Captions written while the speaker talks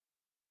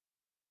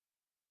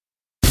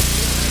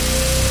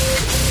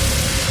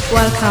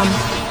Welcome.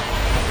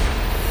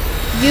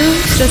 You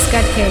just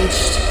got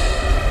caged.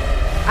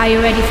 Are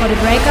you ready for the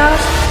breakout?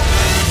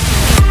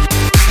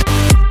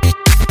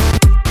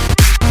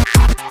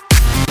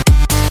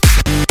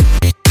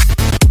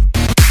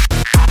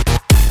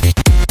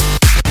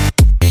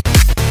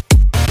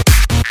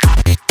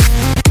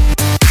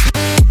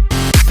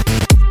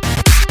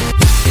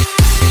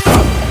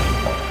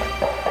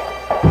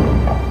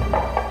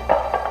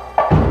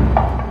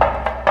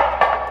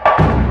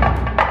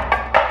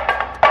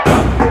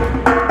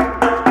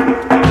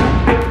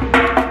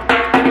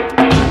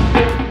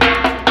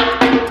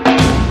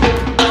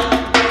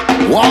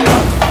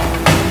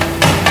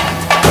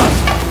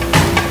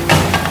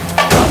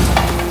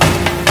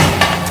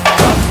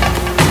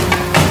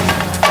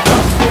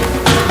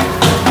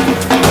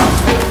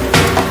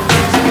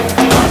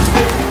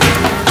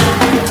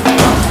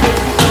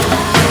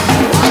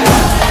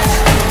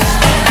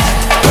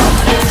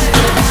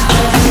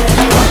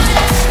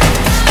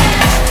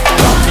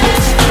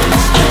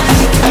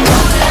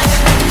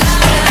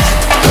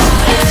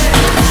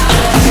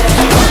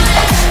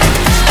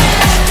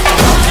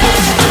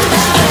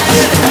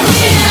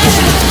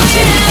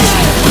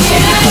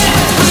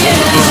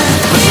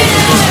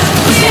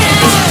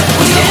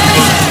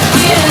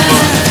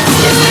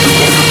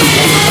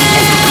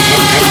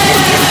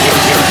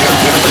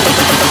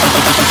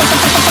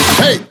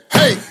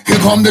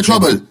 Come the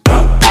trouble.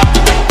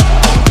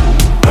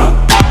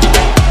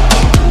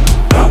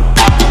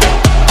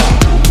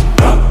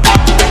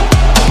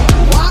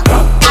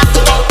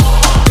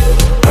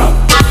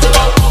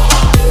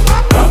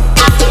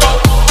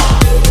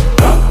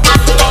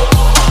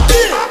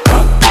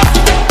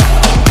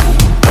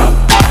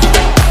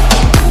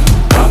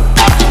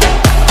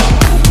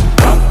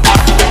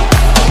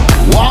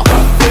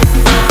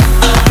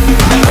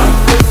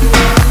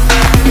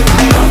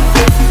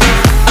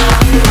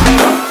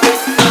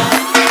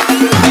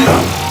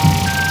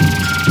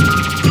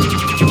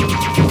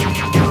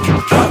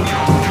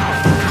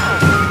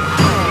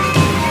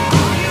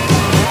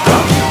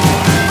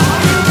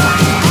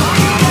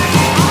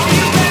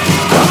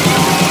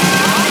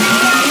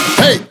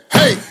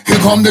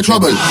 Come the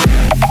trouble.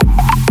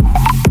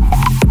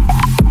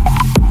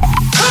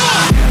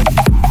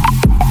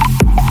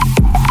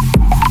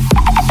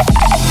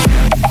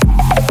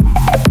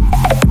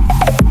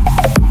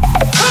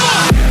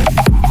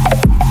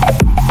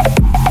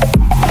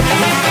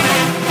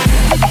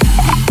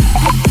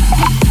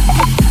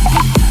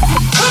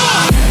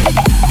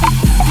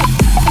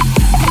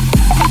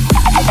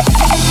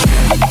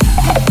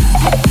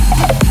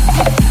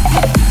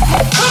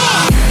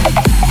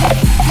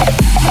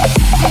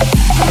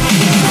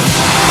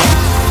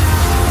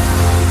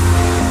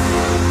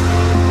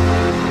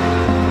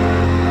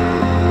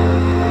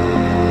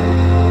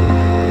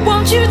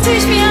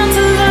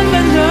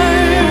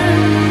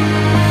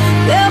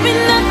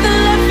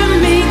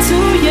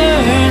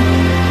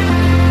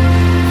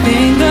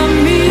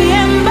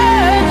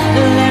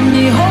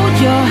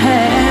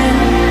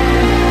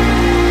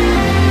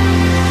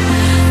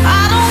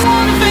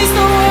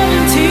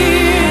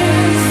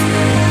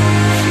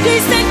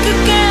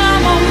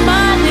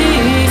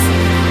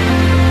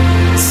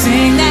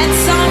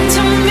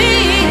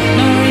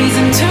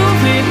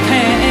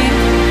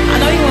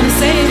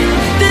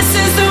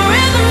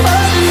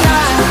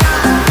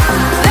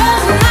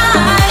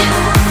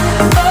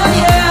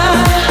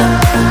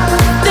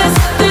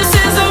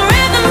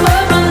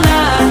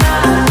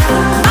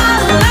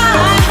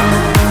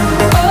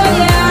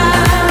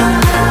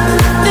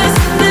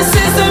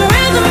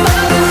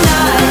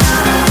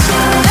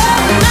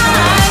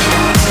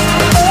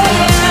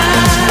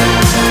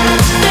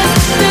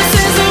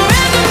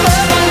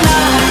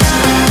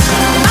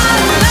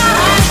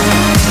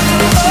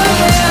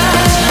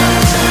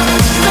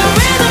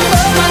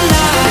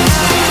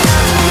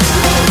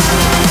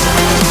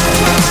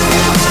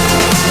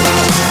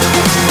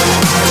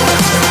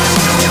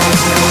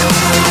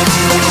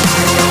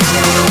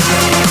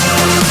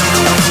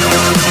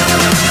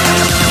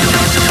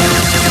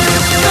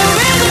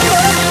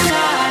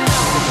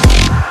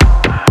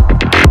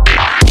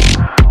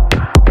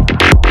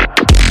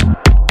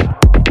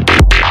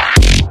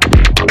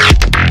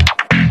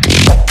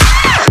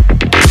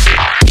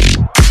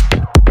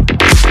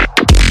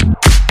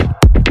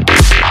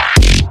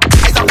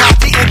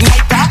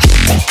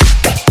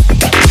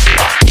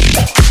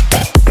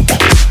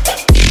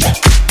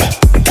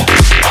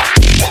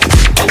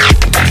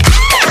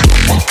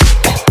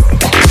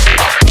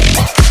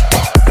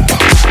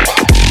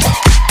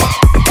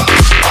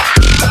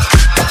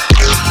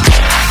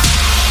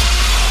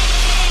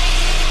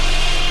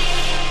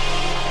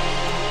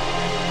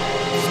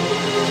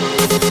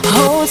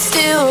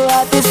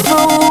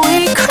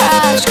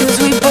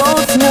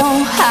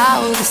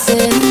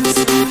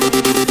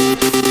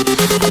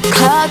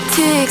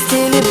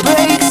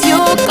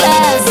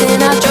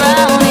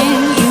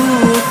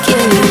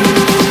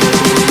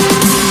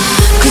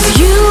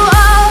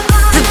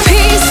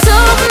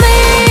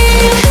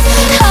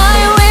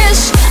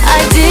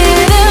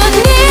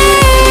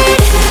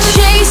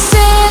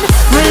 Chasing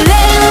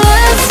relentless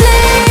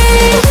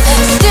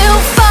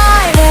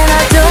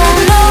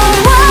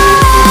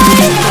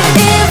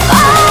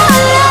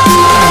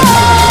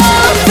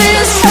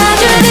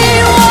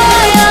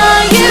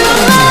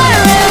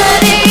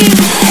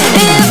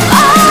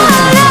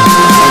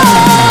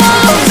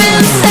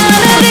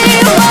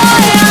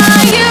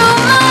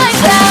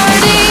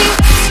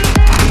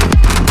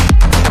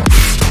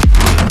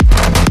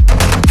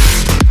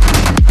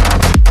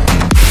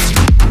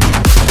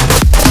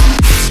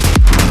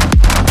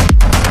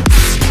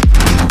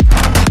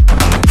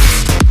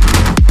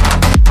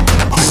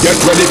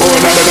ready for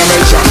another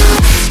dimension.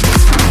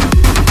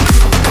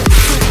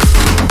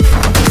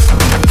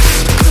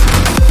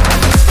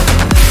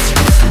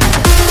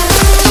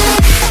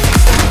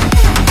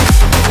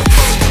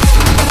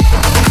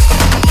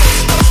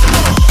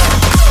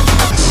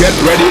 Get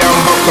ready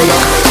and buckle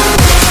up.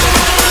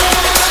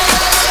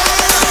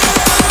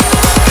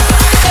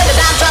 You're the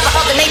dime dropper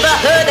of the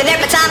neighborhood, and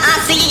every time I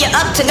see you, you're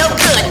up to no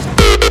good.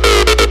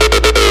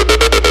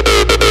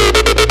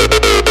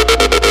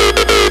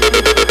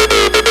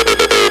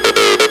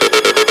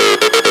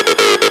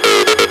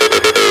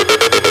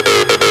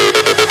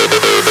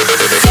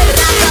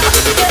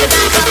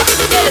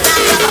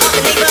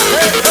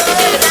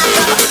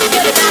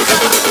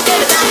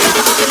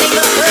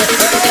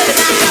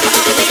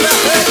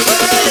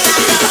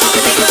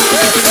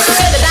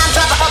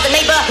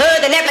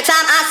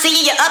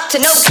 To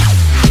no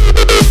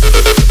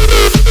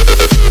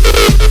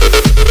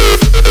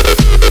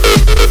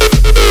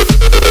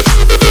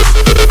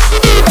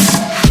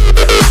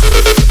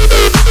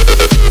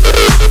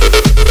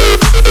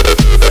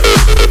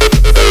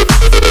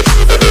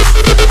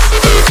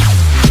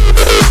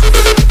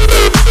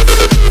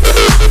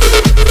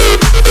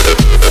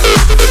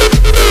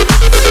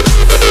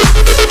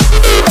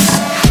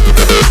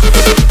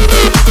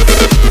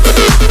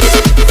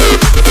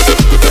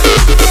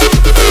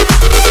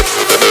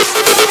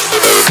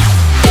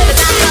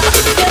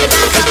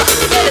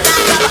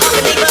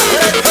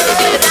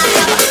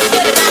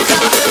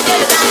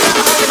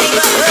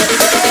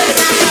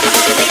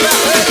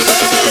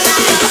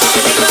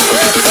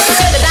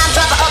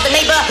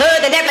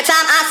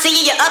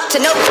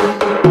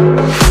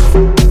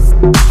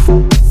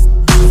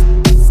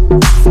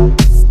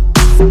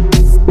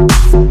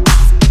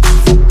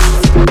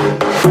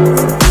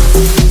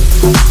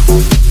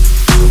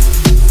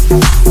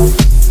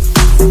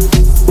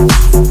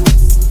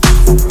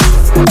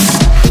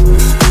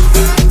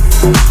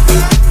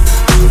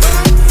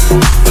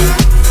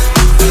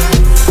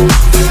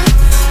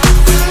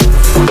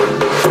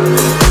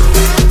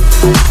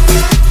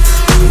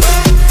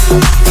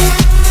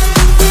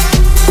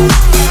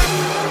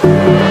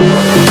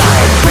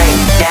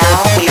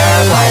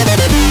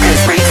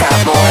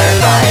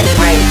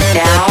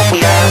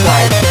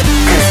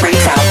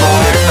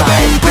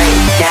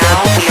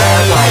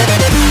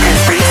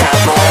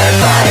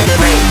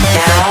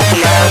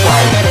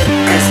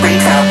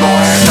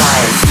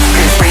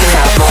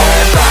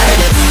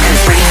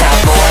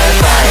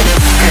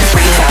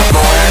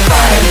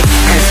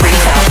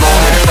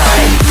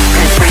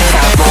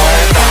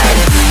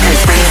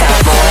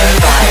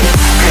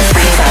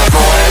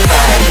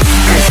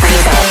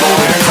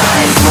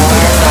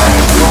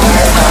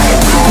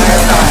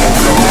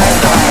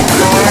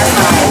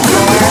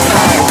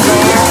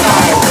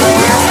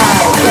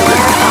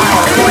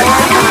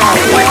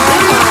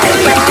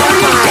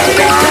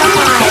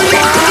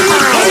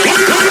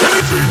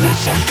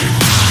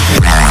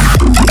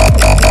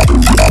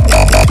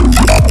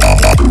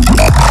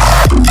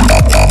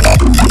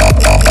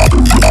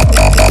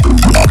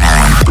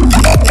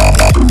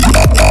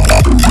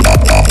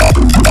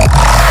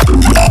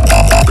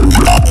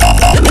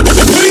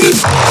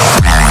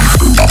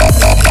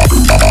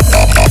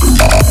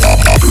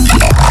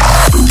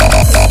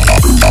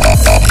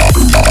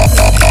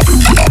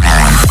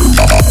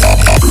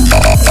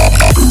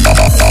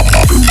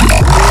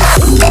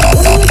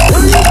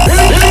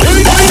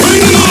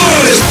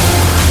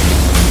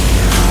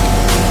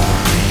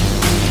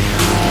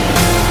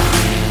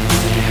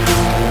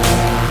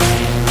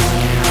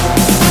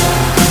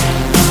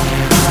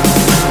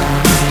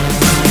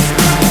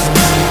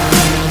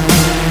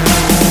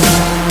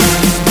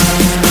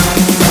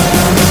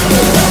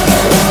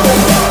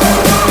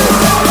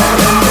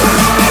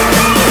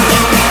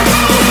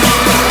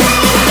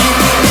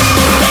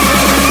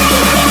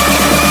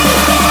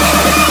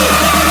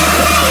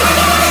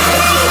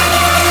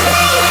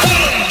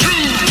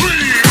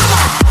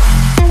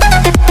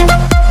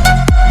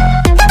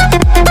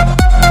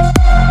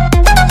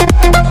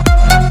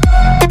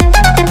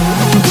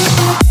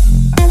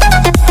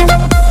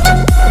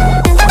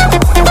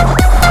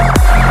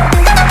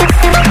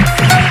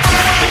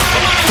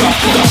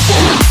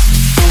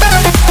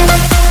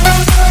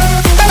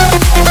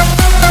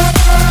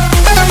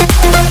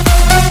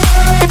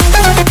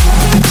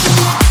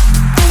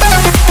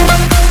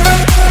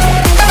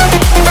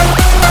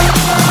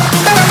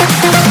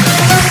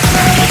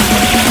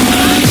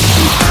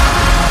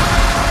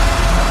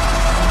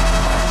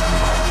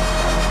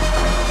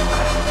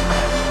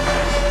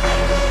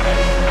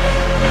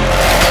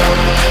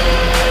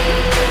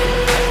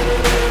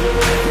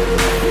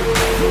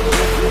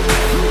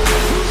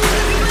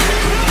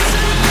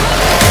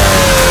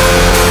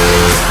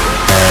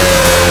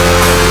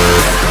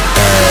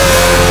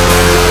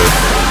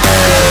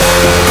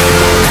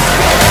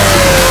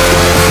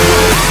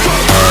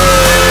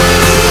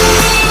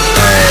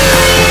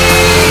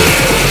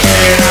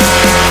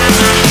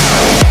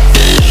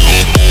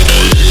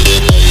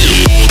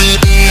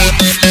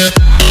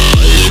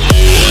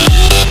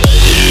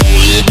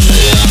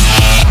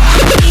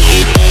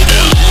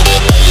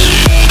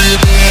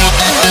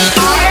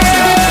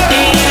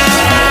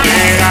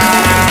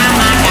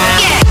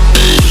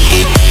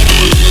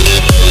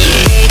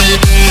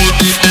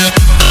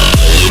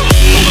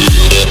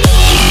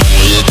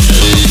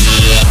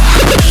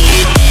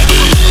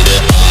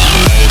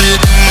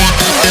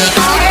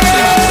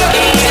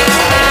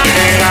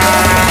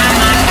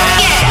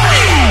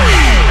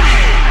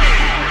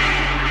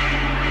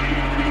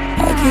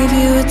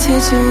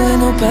attention when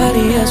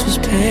nobody else was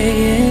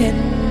paying.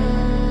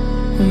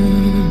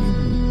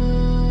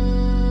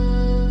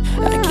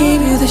 I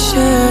gave you the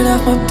shirt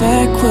off my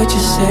back, what you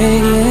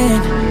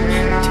saying?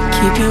 To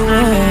keep you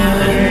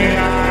warm.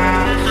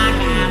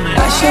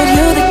 I showed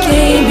you the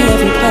game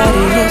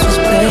everybody else was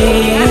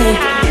playing.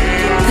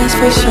 That's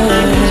for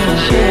sure.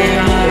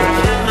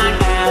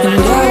 And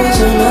I was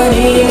on my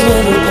knees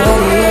when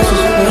nobody else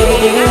was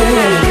playing.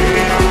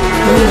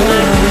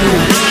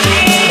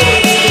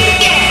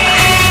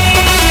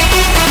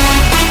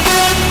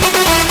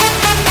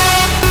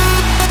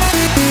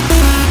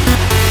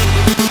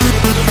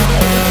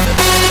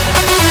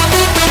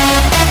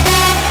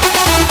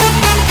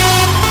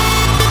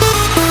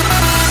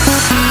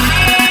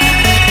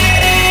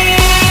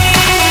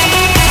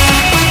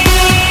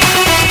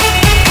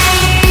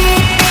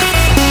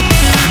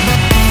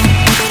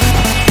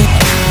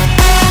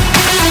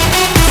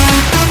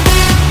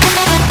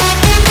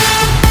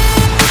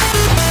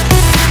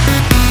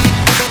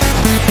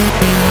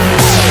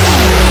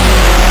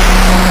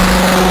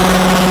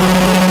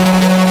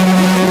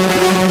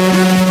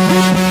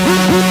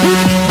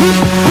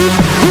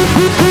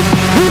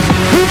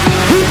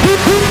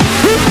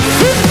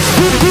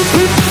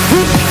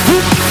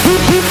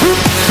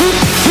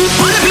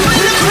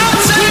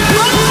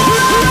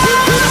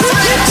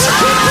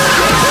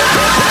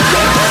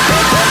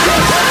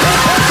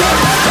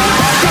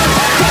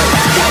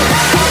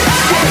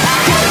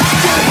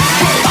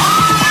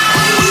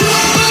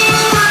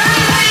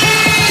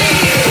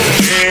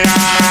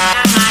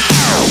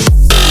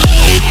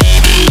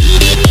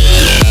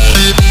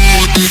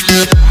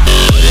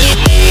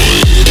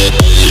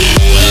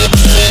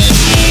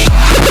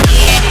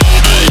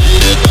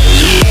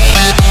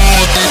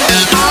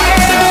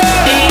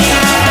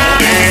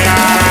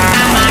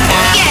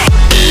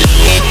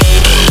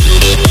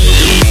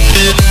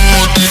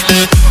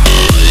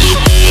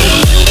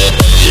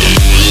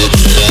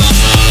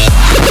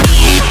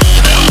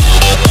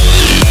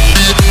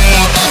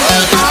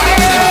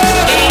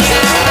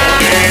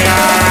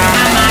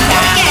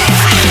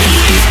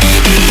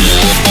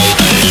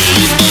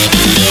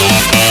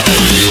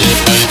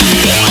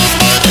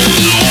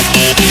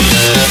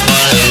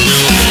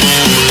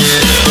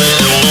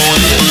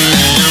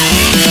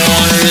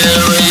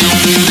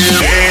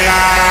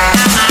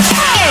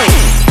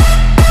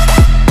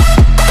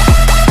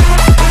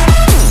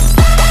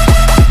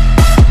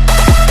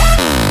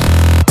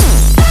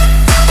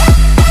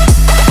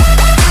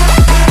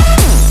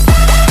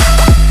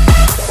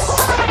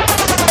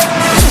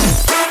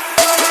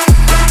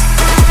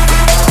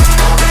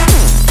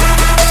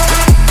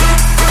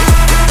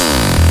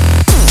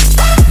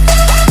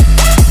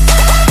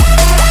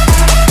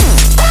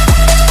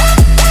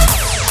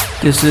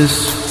 This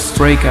is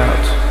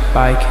Breakout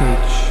by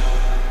Cage.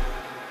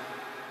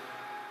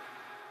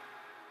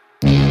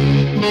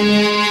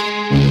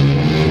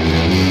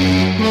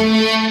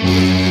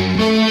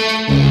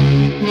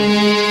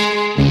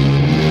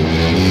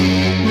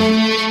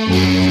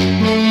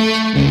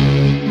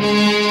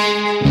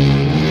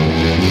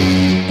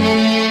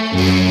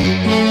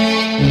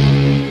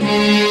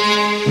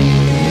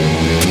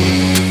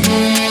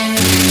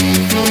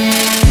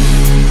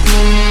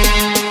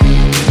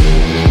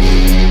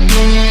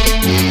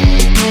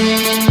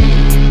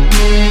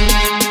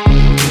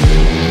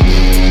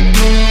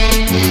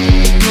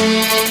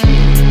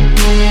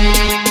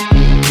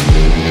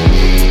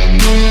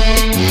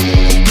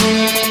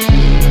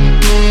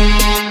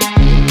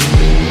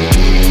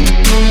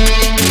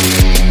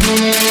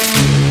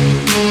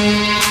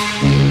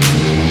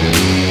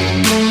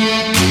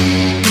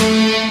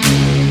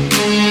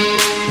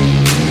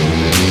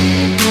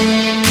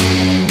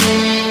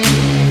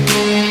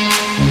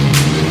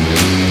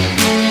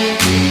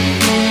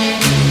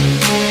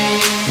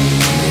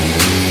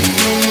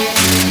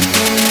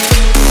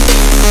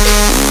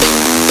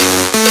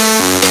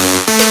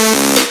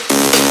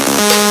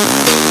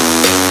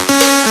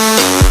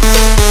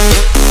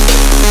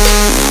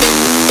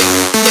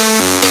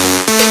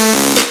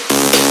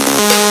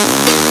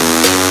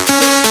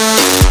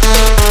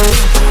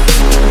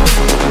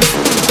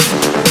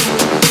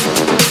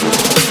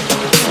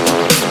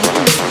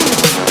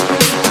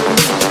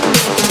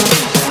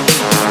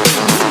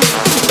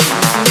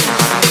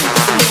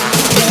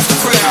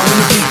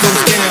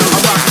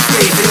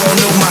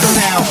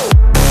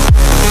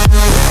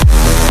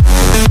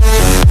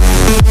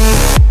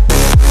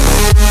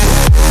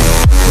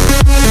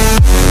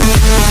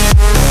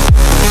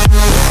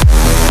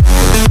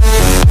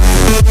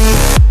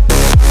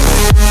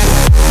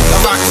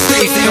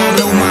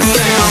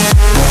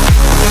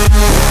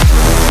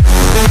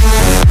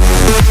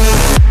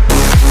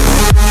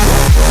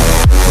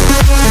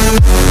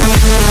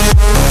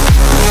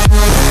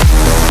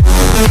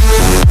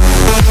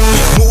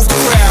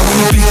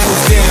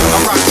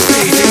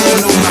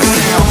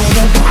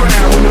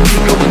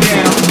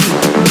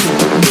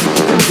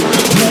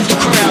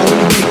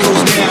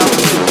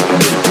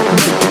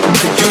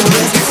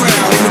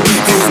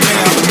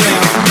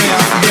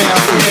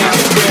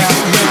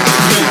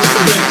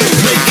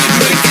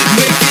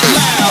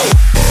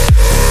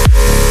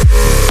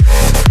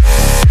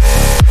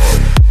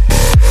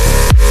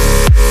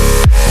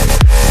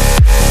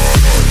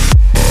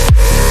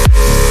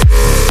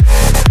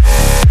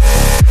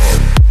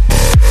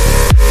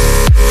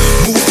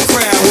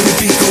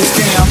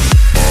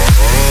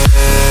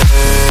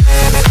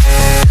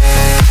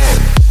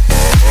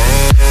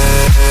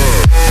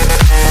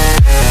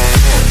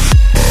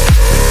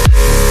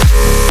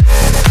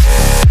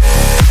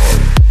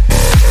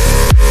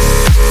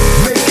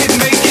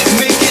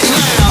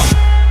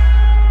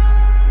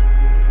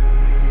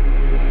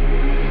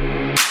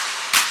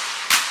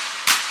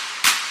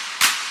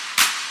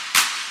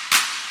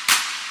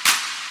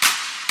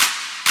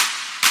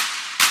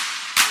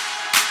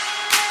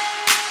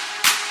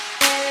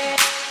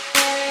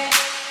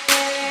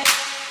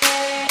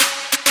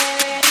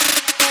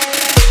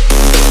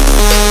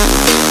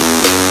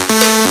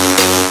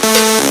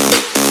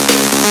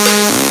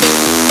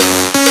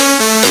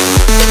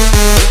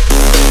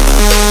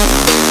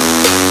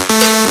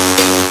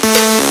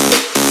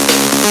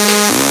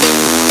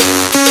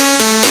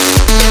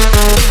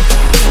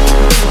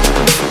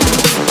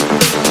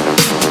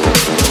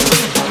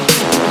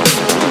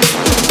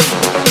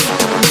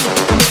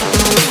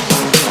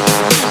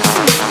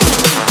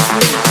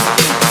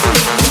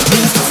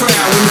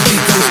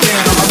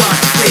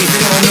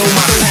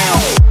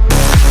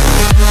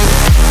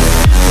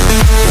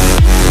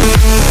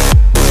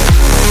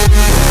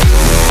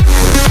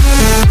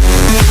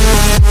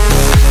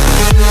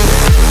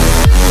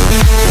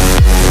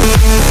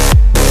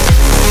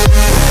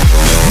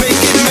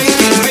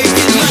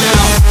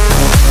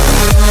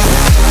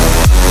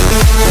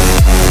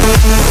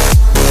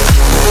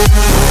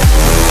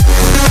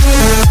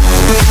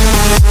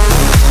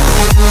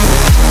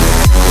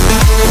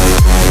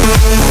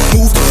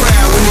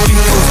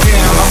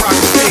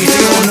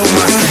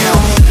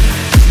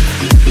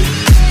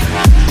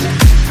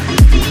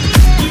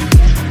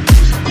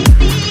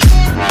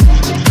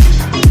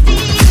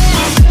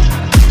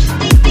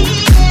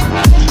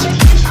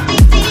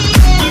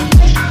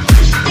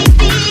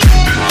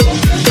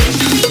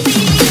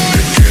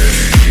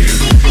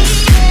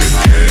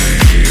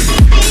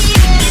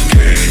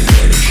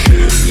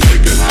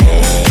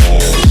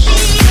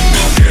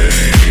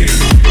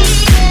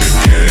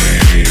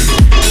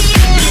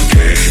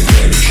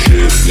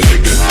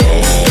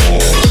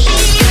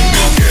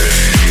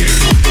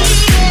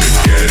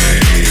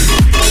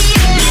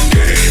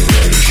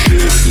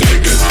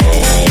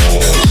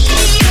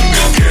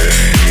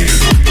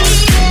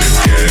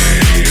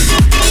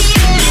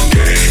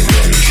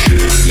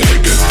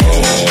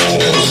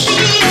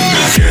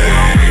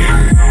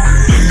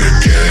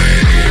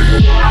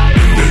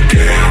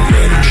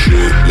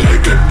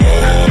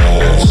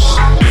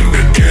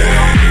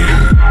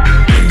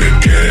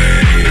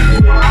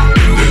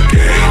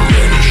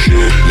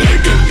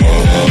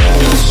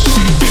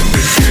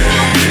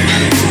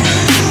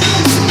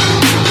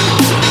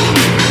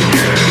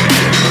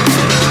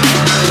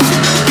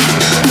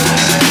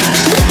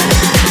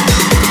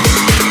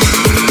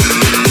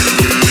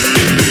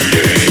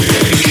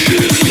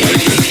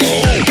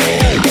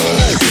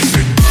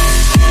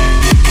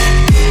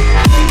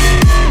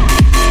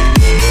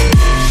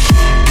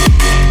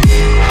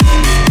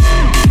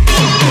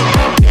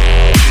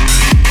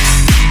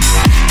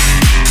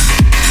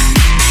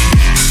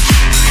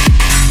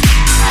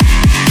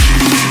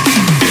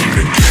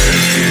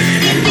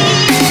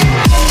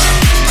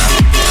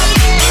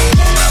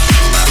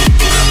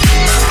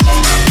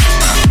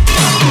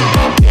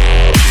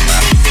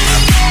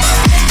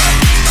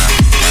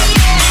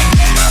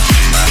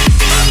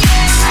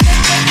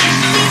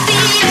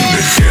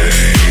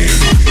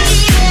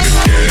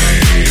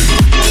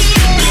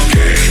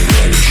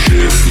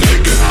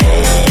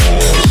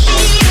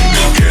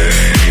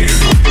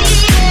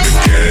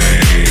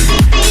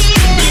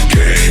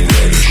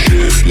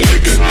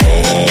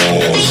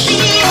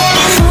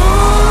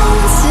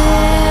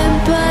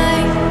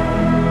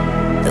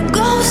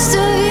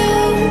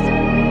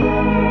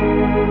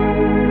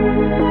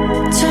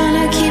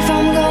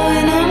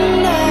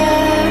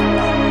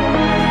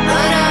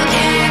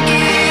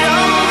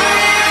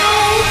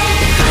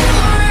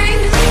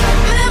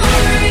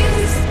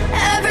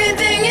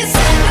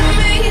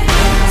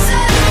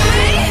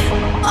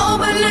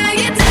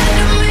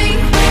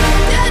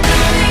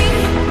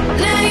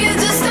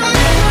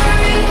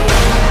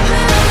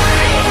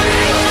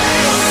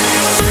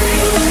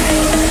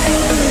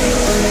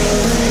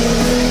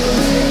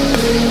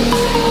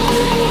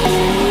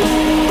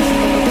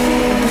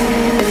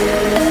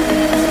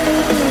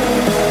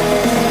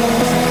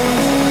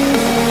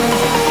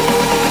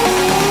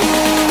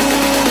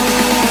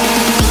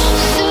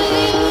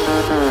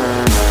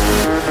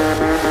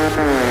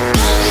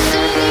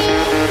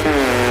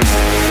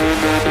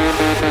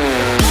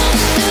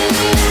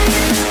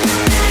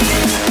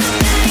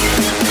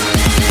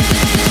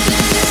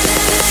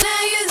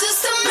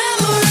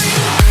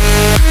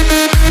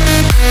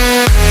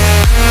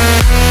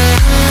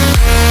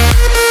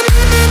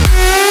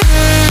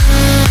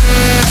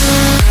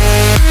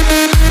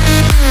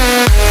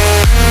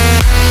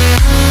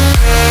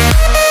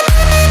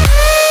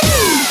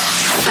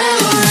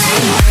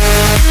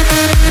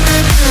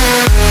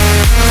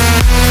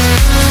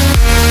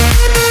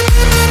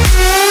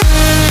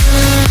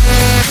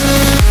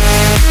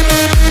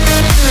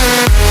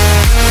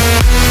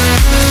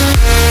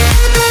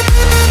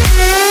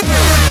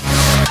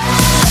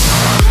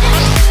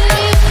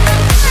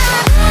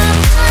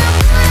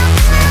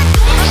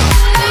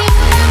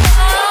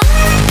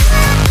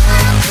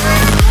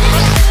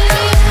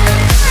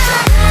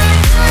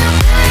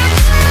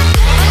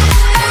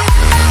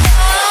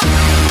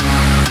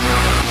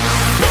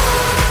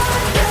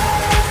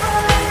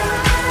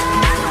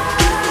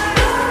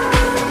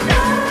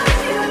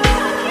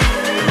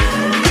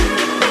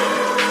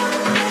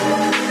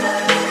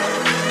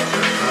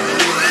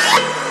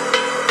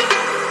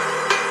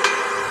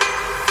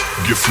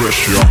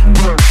 fresh, yeah.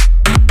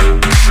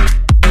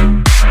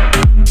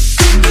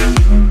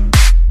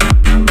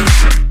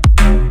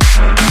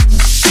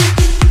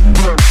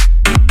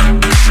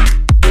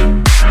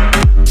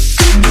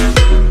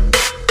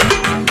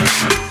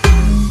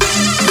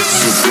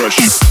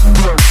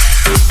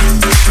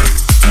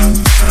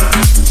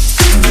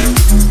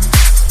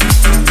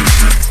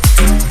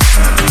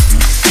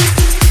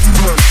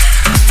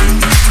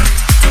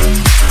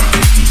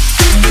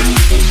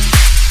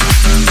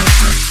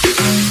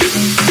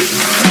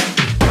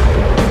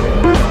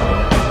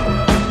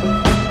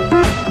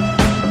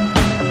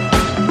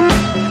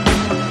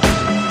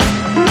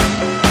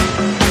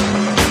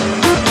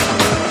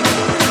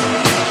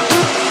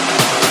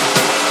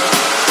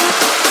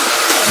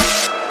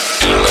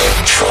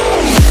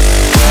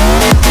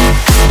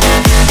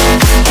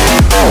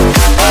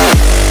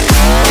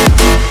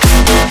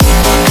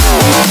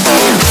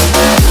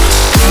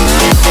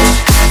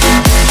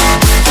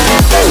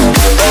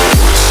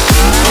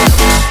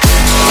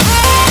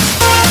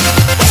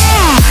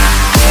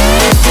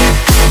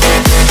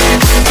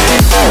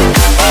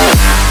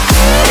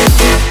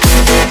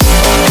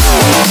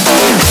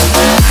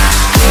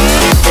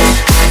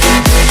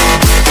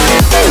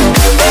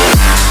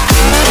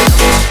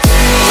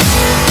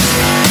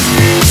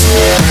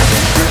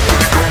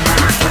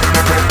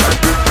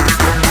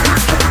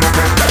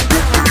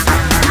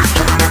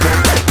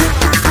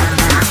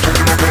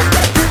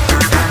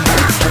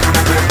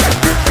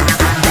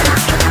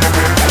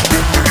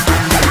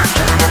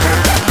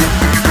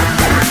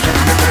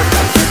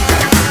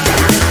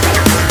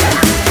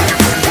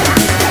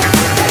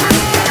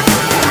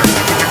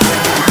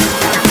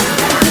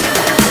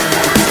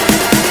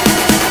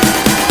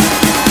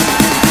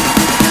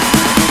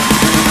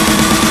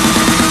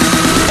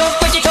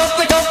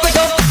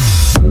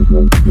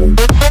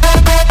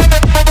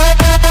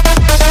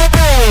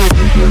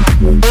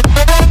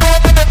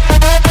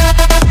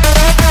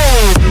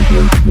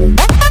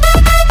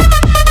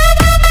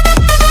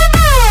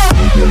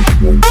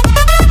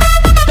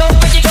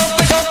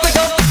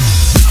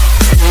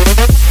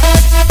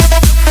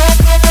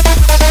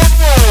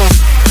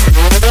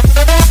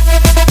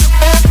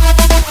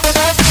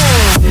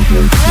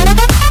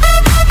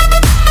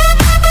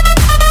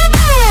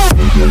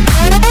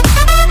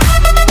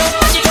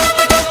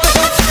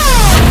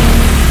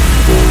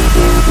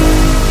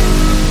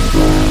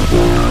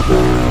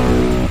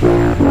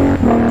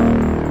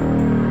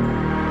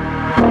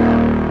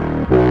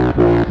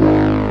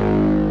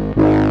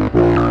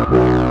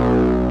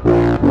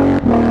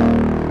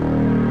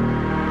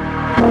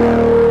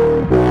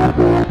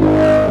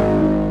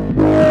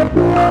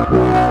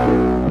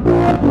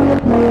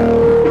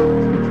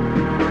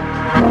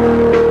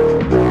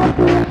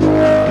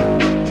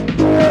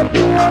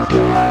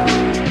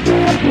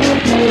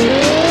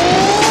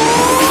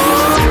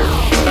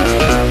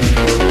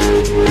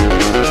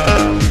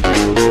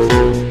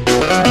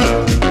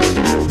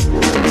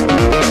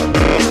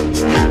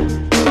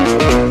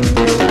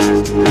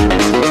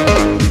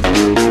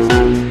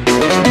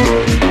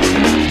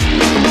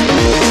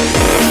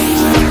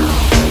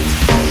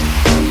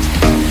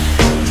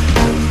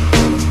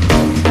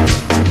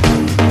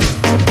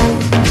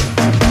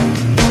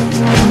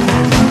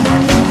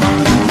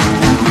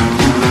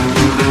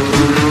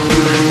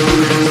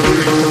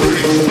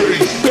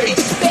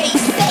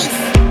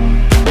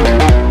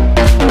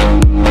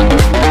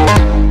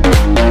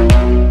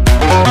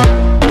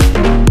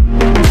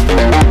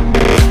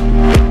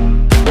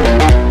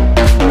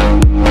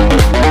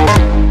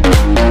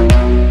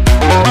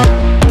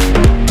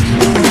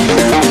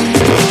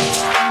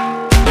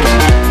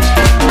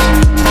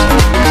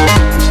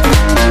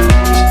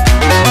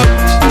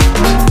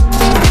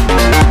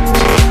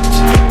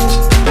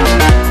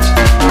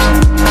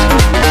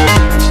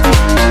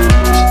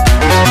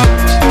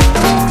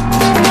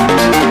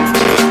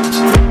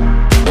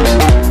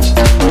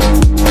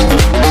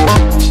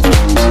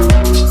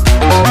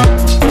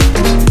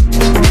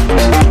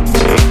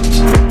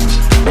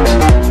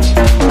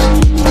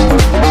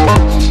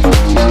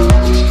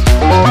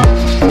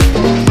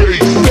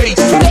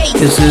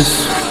 This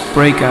is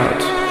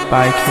Breakout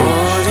by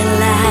Cage.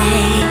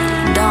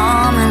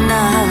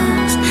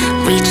 Dominoes,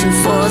 reaching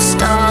for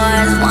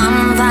stars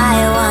one by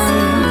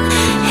one.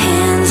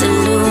 Hands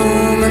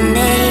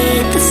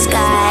illuminate the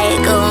sky.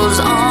 It goes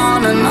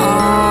on and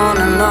on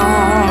and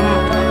on.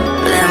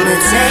 Let me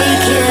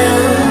take you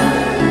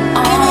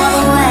all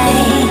the way.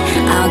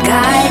 I'll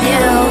guide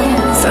you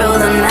through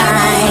the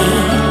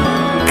night.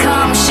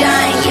 Come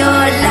shine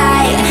your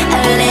light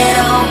a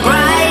little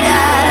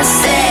brighter.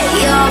 Set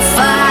your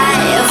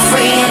fire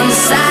free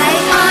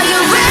inside. Are you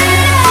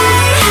ready?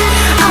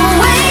 I'm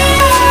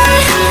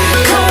waiting.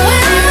 Come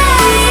with me.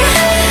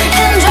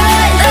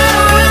 Enjoy the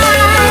ride.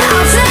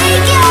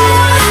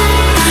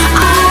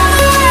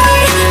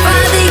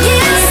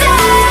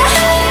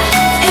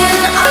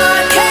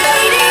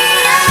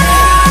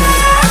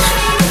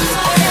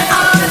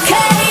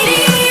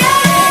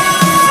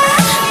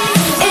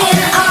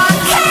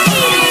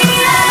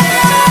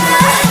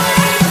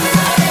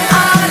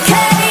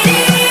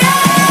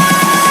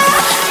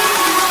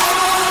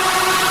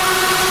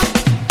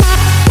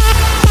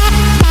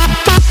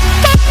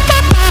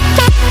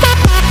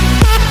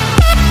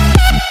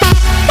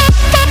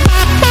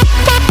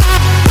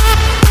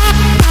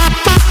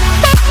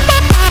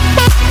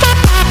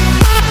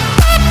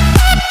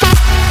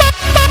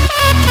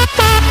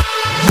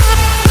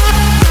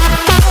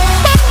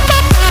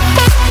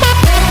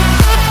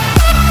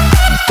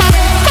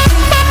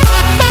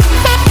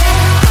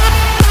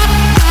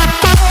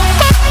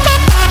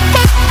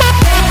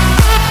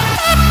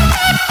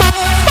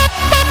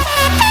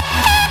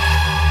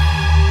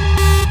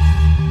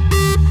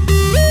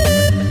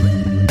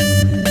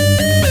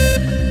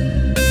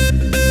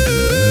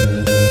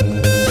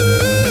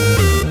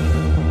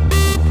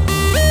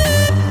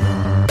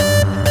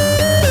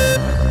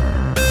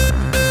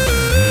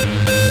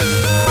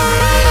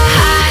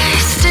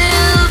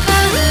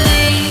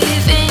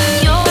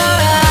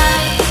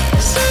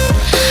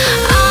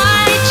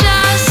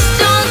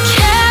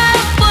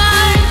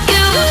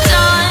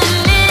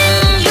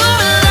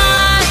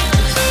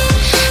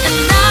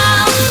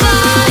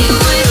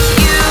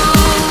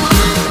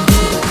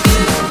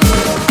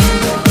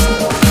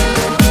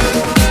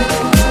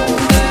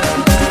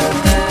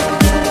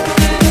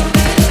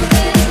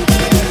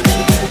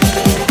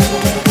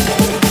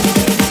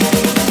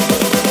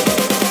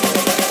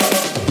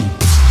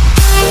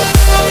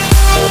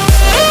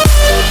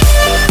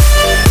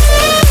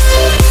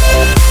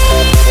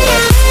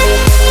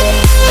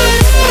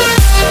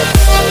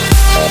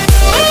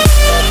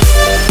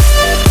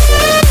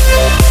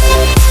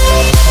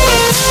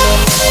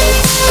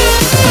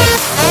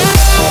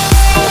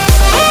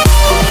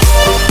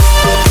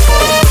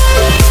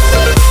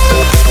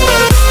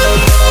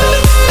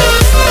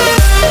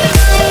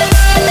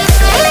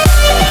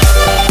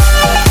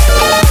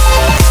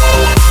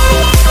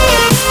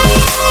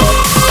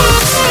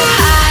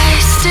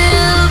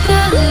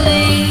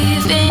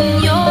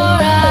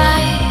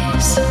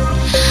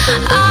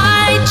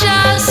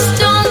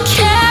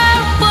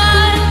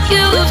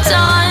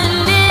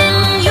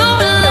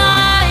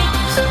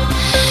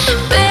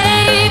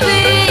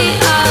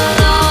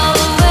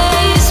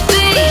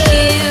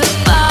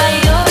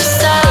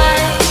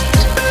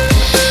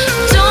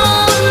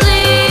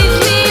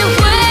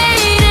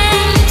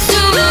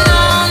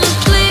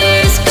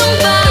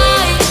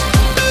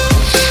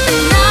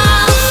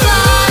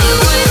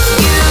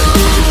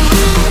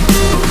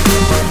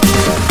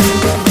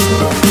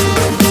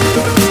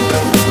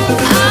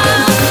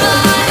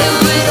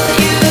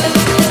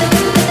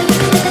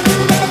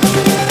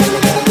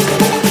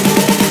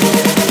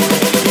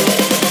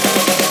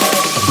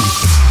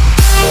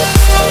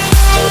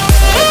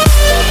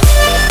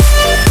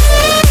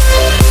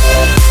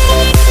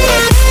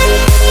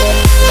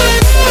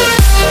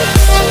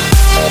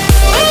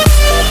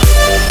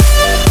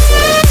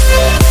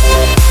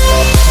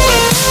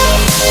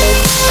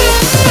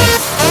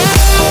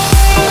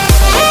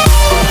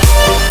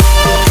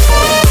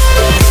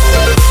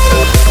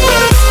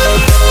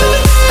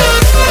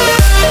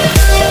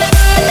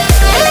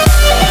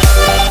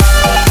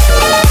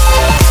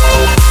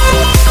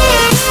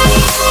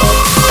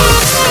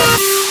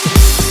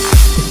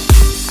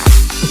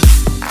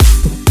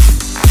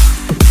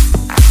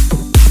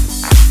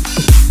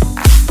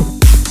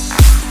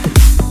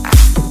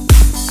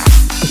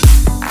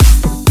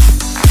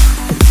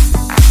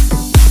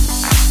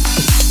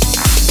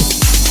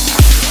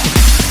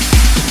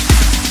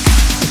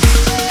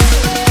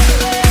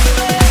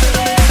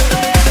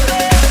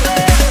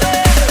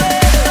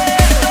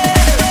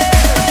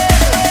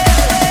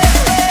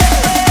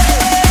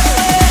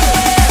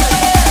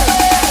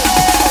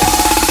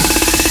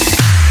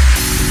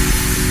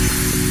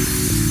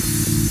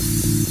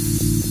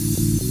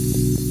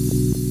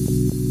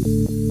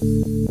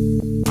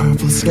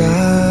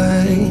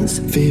 skies,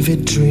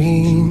 vivid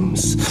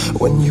dreams.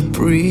 When you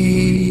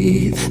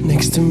breathe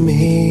next to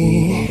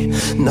me,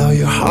 now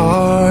your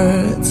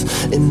heart's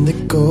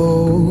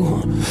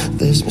indigo.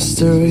 There's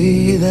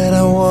mystery that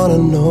I wanna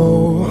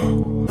know.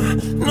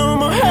 No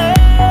more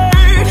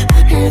hurt,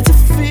 here to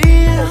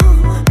feel.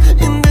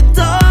 In the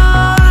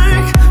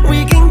dark,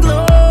 we can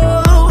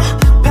glow.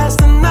 Past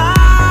the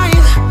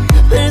night,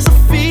 there's a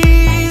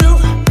field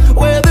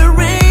where the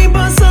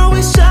rainbow's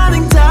always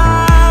shining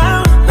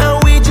down. Now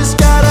we just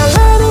gotta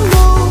let them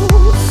know.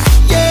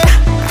 Yeah,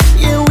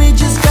 yeah, we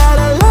just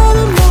gotta let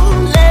them know.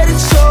 Let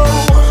it show.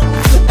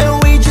 And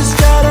we just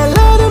gotta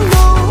let them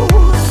know.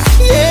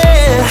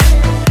 Yeah,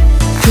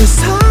 'cause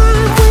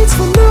time waits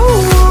for no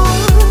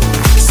one.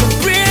 So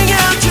bring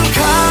out your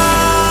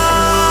colors.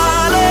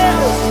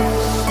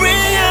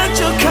 Bring out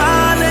your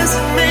colors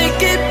and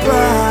make it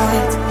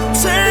bright.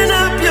 Turn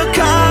up your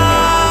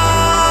colors.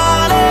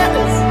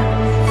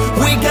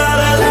 We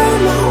gotta let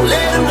them know,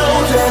 let them know,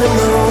 let them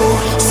know.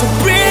 So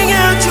bring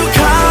out your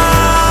colors.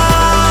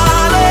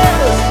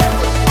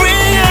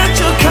 Bring out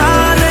your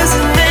colors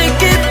and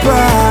make it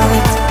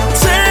bright.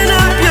 Turn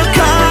up your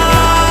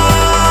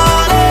colors.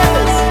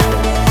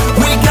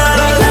 We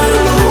gotta let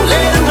them know,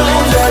 let them know,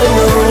 let them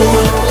know.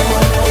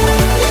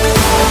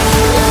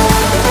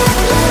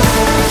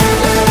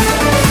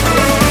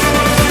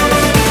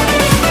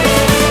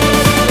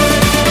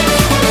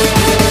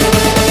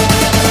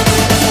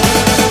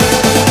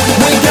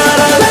 We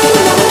gotta let them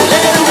know,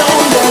 let them know,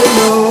 let them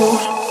know.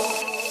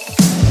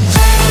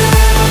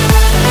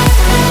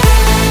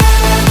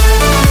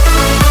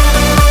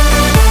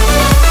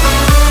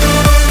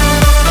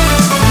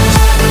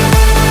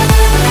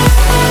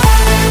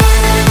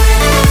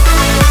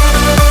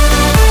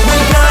 We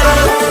gotta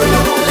let them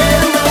know, let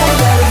them know,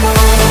 let them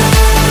know.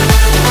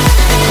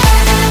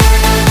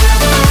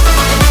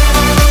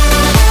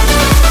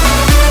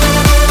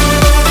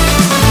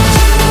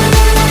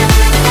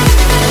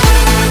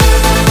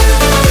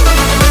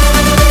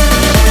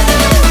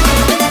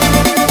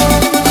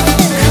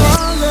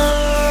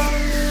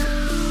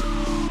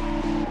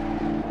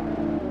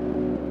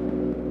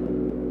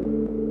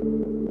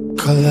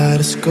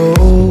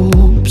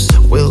 Kaleidoscopes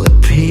will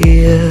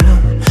appear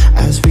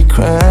as we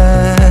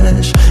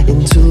crash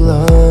into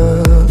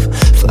love.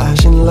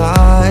 Flashing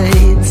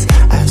lights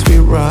as we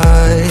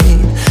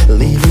ride,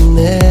 leaving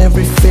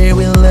every fear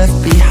we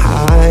left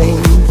behind.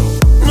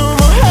 No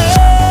more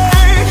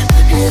hurt,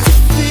 here to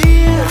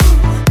feel.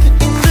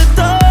 In the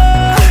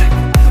dark,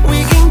 we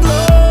can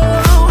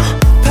glow.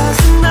 Past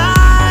the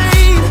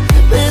night,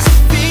 there's a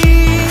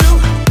field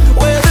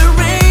where the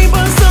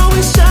rainbow's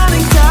always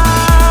shining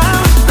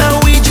down. Now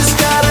we just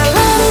gotta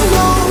let them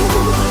know.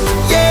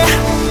 Yeah,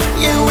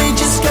 yeah, we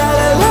just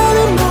gotta let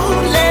them know.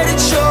 Let it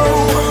show.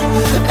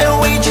 And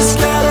we just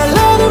gotta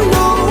let them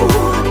know.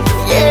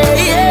 Yeah,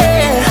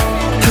 yeah.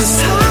 'Cause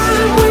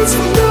time waits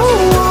for no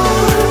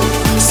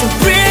one. So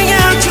bring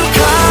out your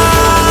colors.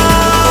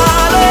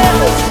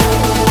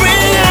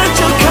 Bring out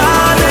your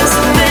colors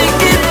and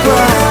make it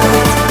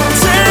bright.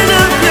 Turn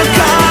up your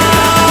colors.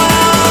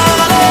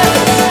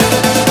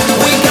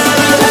 We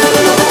gotta let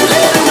them know,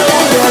 let them know,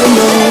 let them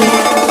know.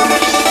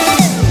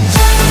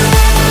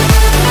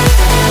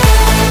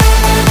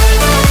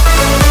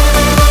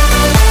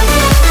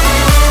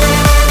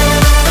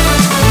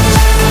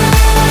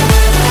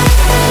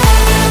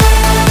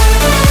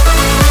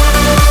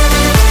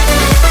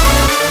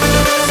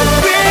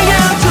 Bring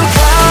out your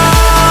colors.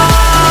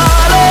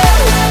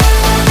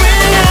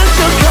 Bring out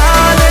your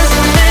colors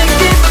and make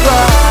it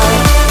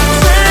bright.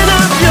 Turn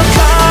up your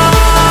colors.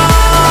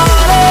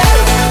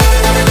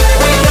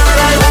 We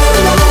gotta let them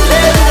know,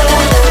 let them know,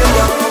 let them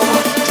know.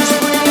 Just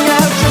bring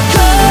out your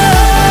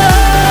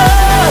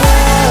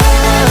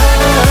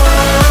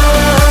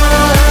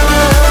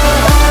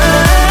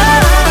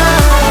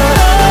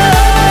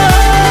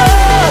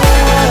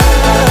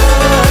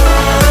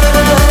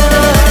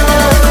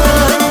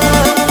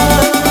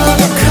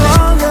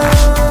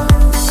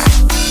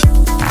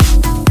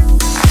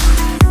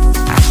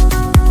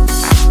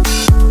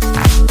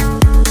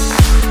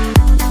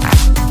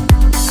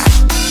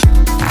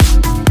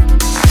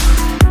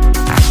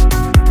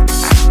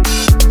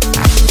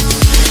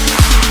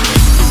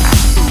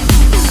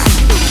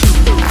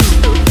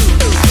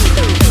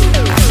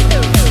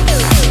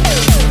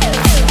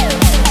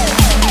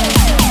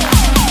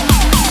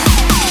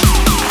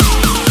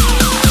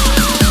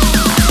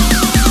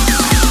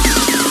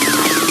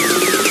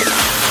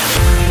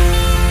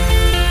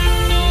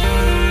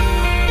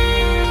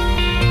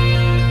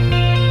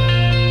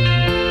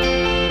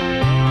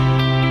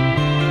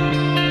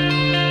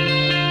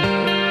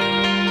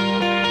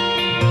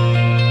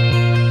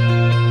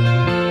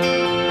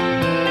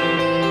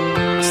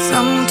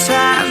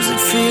Sometimes it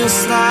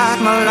feels like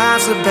my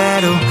life's a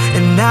battle,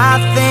 and I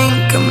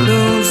think I'm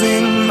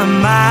losing my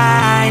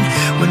mind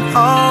when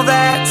all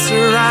that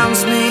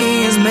surrounds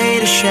me is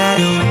made of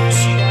shadows.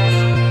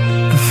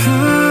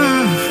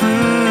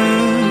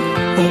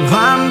 Oh,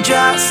 I'm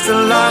just a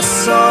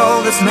lost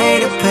soul that's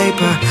made of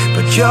paper,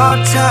 but your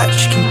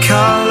touch can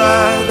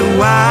color the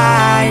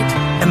white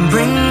and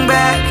bring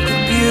back the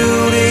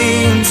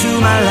beauty into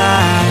my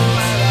life.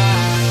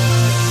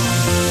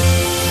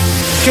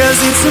 'Cause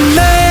it's a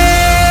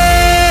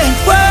mad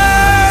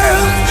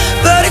world,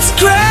 but it's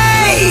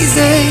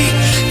crazy,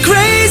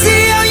 crazy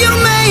how you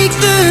make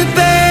the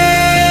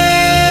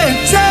bad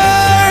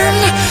turn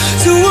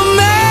to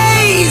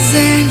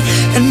amazing.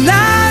 And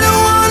I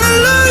don't wanna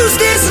lose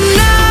this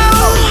now,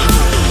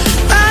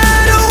 I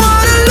don't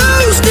wanna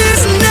lose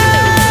this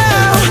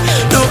now,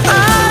 no,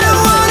 I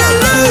don't wanna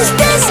lose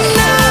this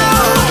now,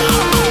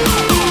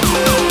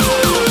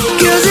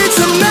 'cause it's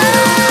a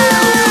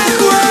mad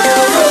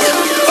world.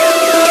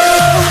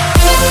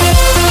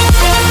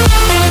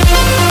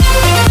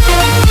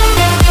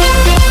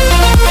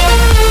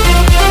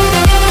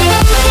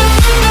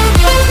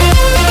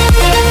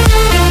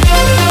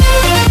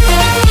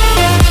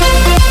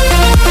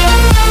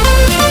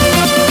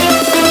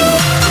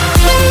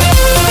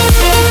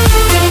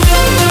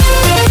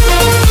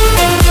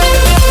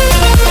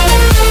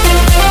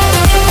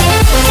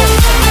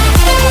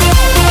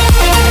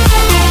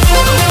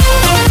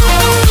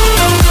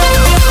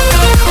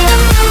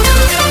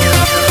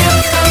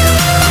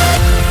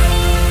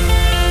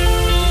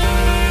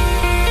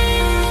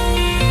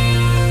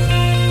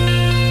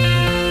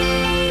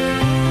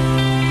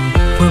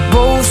 We're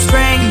both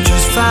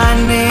strangers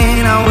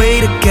finding our way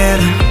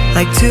together,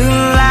 like two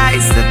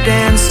lights that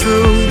dance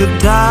through the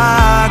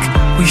dark.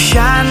 We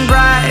shine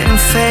bright and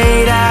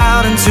fade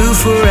out into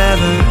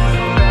forever.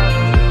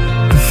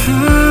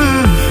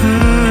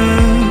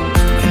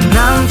 And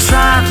I'm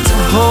trying to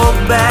hold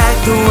back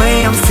the way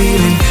I'm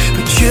feeling,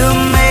 but you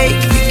make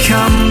me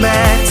come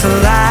back to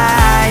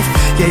life.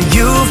 Yeah,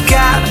 you've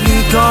got me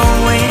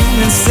going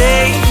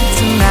insane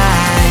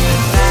tonight.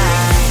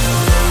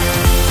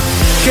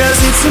 'Cause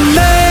it's a